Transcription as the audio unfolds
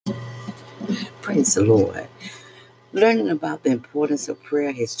Praise the Lord. Learning about the importance of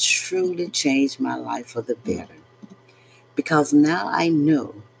prayer has truly changed my life for the better because now I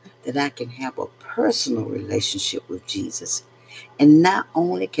know that I can have a personal relationship with Jesus. And not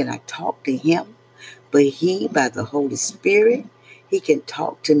only can I talk to him, but he, by the Holy Spirit, he can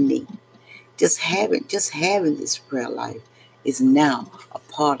talk to me. Just having this prayer life is now a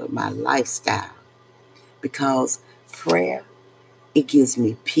part of my lifestyle because prayer, it gives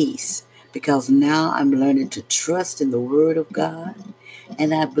me peace because now I'm learning to trust in the Word of God.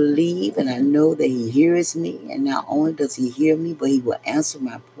 And I believe and I know that He hears me. And not only does He hear me, but He will answer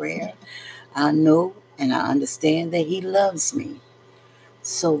my prayer. I know and I understand that He loves me.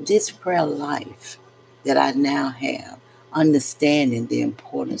 So, this prayer life that I now have, understanding the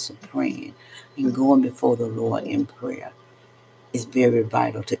importance of praying and going before the Lord in prayer, is very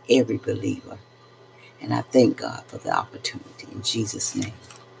vital to every believer. And I thank God for the opportunity in Jesus' name.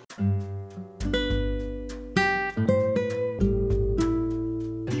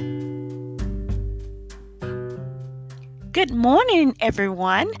 Good morning,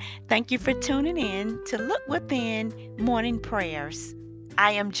 everyone. Thank you for tuning in to Look Within Morning Prayers.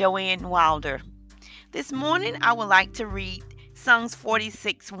 I am Joanne Wilder. This morning, I would like to read Psalms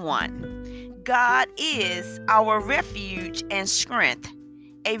 46:1. God is our refuge and strength,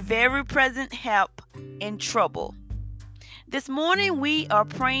 a very present help in trouble. This morning, we are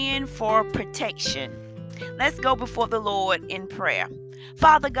praying for protection. Let's go before the Lord in prayer.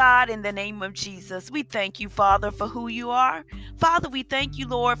 Father God, in the name of Jesus, we thank you, Father, for who you are. Father, we thank you,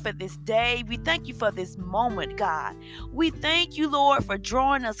 Lord, for this day. We thank you for this moment, God. We thank you, Lord, for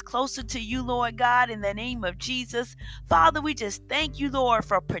drawing us closer to you, Lord God, in the name of Jesus. Father, we just thank you, Lord,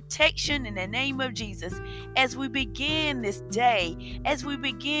 for protection in the name of Jesus. As we begin this day, as we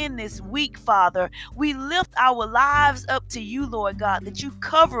begin this week, Father, we lift our lives up to you, Lord God, that you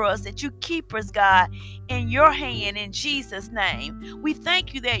cover us, that you keep us, God, in your hand in Jesus' name. We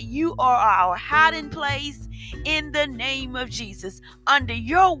thank you that you are our hiding place in the name of Jesus. Under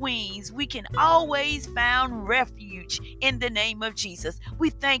your wings, we can always find refuge in the name of Jesus. We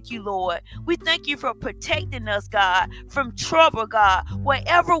thank you, Lord. We thank you for protecting us, God, from trouble, God,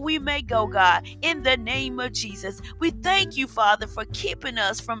 wherever we may go, God, in the name of Jesus. We thank you, Father, for keeping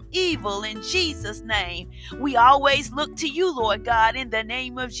us from evil in Jesus' name. We always look to you, Lord God, in the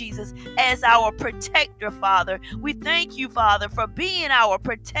name of Jesus, as our protector, Father. We thank you, Father, for being our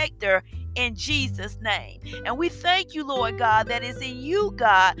protector in Jesus' name. And we thank you, Lord God, that it's in you,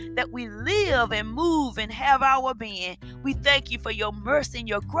 God, that we live and move and have our being. We thank you for your mercy and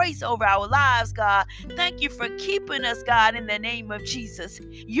your grace over our lives, God. Thank you for keeping us, God, in the name of Jesus.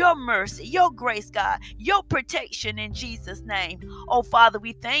 Your mercy, your grace, God, your protection in Jesus' name. Oh, Father,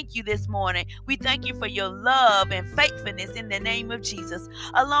 we thank you this morning. We thank you for your love and faithfulness in the name of Jesus.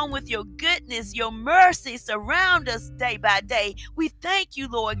 Along with your goodness, your mercy surround us day by day. We thank you,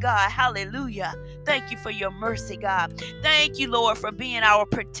 Lord God. Hallelujah. Thank you for your mercy, God. Thank you, Lord, for being our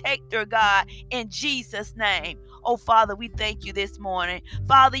protector, God, in Jesus' name. Oh, Father, we thank you this morning.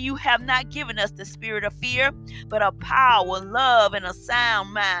 Father, you have not given us the spirit of fear, but a power, love, and a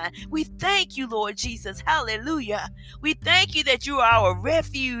sound mind. We thank you, Lord Jesus. Hallelujah. We thank you that you are our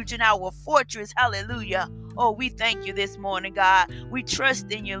refuge and our fortress. Hallelujah. Oh, we thank you this morning, God. We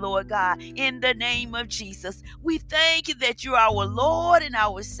trust in you, Lord God, in the name of Jesus. We thank you that you're our Lord and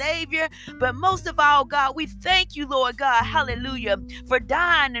our Savior. But most of all, God, we thank you, Lord God, hallelujah, for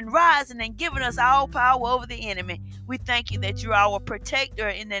dying and rising and giving us all power over the enemy. We thank you that you're our protector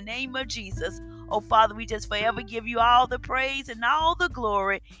in the name of Jesus. Oh, Father, we just forever give you all the praise and all the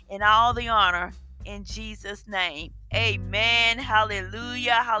glory and all the honor in Jesus' name. Amen.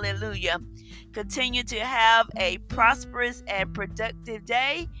 Hallelujah. Hallelujah. Continue to have a prosperous and productive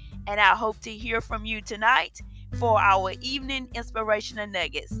day. And I hope to hear from you tonight for our evening inspirational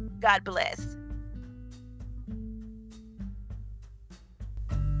nuggets. God bless.